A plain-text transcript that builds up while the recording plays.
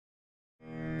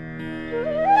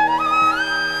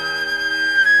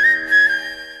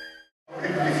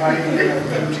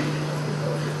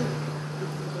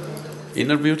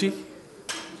Inner beauty?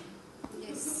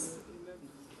 Yes.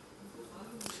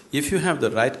 If you have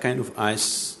the right kind of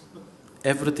eyes,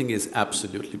 everything is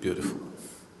absolutely beautiful.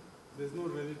 There's no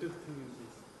relative thing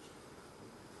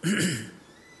in this.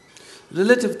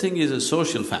 Relative thing is a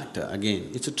social factor, again,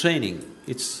 it's a training.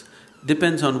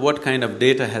 Depends on what kind of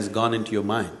data has gone into your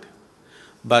mind.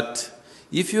 But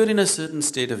if you're in a certain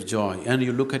state of joy and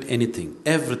you look at anything,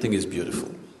 everything is beautiful.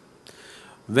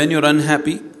 When you're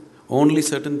unhappy, only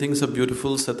certain things are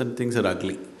beautiful, certain things are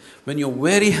ugly. When you're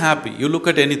very happy, you look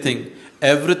at anything,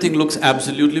 everything looks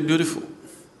absolutely beautiful.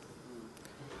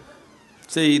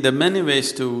 See, there are many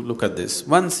ways to look at this.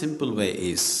 One simple way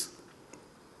is,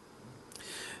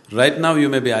 right now you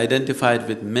may be identified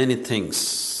with many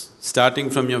things, starting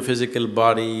from your physical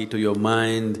body, to your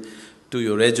mind, to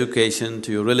your education,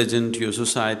 to your religion, to your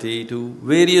society, to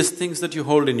various things that you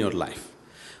hold in your life.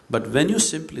 But when you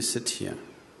simply sit here,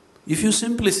 if you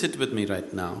simply sit with me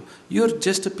right now, you're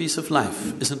just a piece of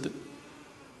life, isn't it?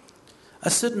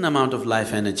 A certain amount of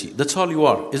life energy, that's all you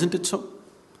are, isn't it so?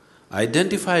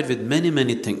 Identified with many,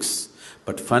 many things,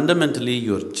 but fundamentally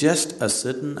you're just a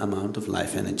certain amount of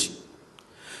life energy.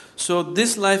 So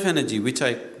this life energy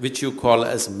which you call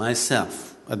as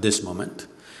myself at this moment,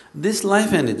 this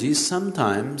life energy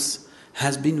sometimes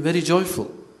has been very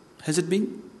joyful. Has it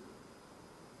been?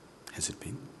 Has it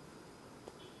been?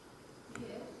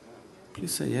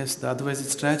 Please say yes, otherwise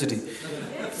it's tragedy.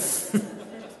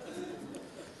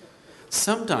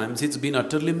 Sometimes it's been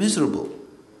utterly miserable,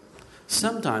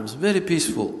 sometimes very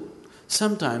peaceful,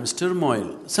 sometimes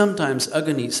turmoil, sometimes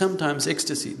agony, sometimes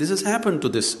ecstasy. This has happened to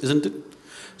this, isn't it?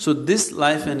 So this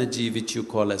life energy which you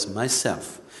call as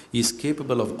myself is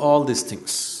capable of all these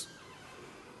things.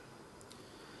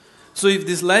 So if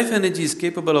this life energy is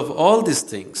capable of all these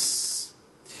things,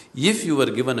 if you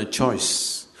were given a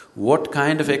choice, what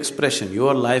kind of expression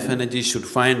your life energy should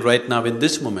find right now in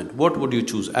this moment, what would you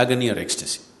choose, agony or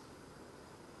ecstasy?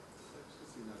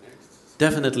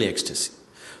 Definitely ecstasy.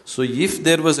 So if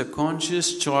there was a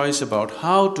conscious choice about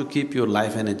how to keep your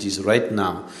life energies right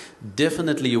now,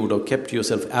 definitely you would have kept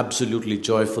yourself absolutely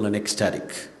joyful and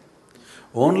ecstatic.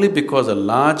 Only because a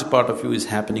large part of you is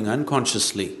happening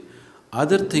unconsciously,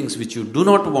 other things which you do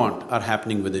not want are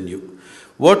happening within you.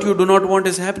 What you do not want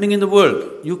is happening in the world,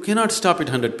 you cannot stop it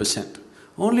 100%.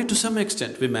 Only to some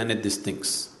extent we manage these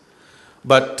things.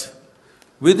 But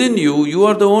within you, you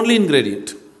are the only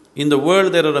ingredient. In the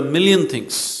world there are a million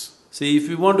things. See, if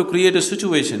we want to create a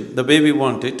situation the way we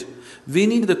want it, we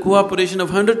need the cooperation of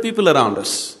 100 people around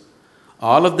us.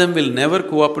 All of them will never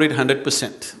cooperate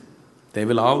 100%. They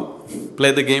will all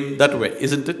play the game that way,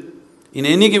 isn't it? In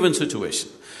any given situation.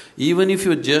 Even if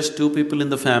you're just two people in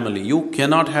the family, you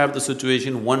cannot have the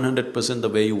situation 100% the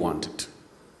way you want it.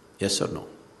 Yes or no?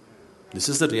 This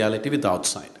is the reality with the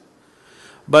outside.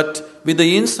 But with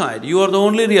the inside, you are the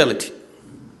only reality.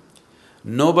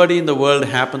 Nobody in the world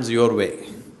happens your way.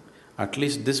 At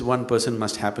least this one person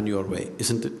must happen your way,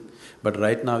 isn't it? But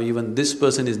right now even this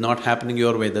person is not happening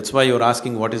your way, that's why you're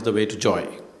asking what is the way to joy.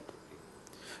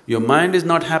 Your mind is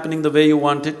not happening the way you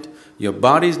want it, your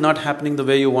body is not happening the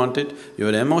way you want it,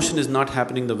 your emotion is not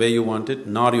happening the way you want it,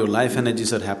 nor your life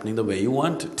energies are happening the way you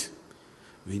want it.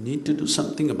 We need to do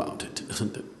something about it,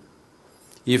 isn't it?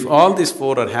 If all these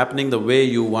four are happening the way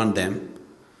you want them,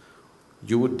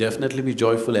 you would definitely be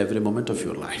joyful every moment of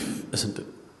your life, isn't it?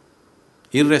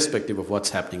 Irrespective of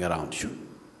what's happening around you.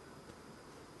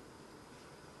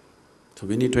 So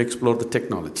we need to explore the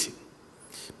technology.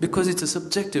 Because it's a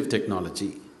subjective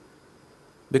technology.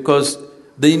 Because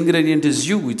the ingredient is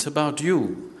you, it's about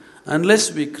you.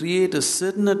 Unless we create a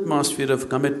certain atmosphere of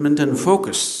commitment and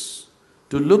focus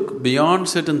to look beyond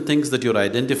certain things that you're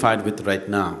identified with right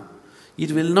now,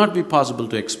 it will not be possible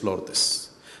to explore this.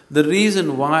 The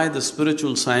reason why the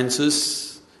spiritual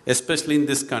sciences, especially in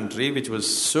this country which was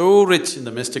so rich in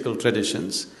the mystical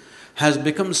traditions, has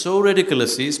become so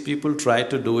ridiculous is people try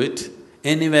to do it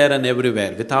anywhere and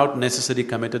everywhere without necessary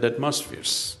committed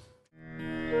atmospheres.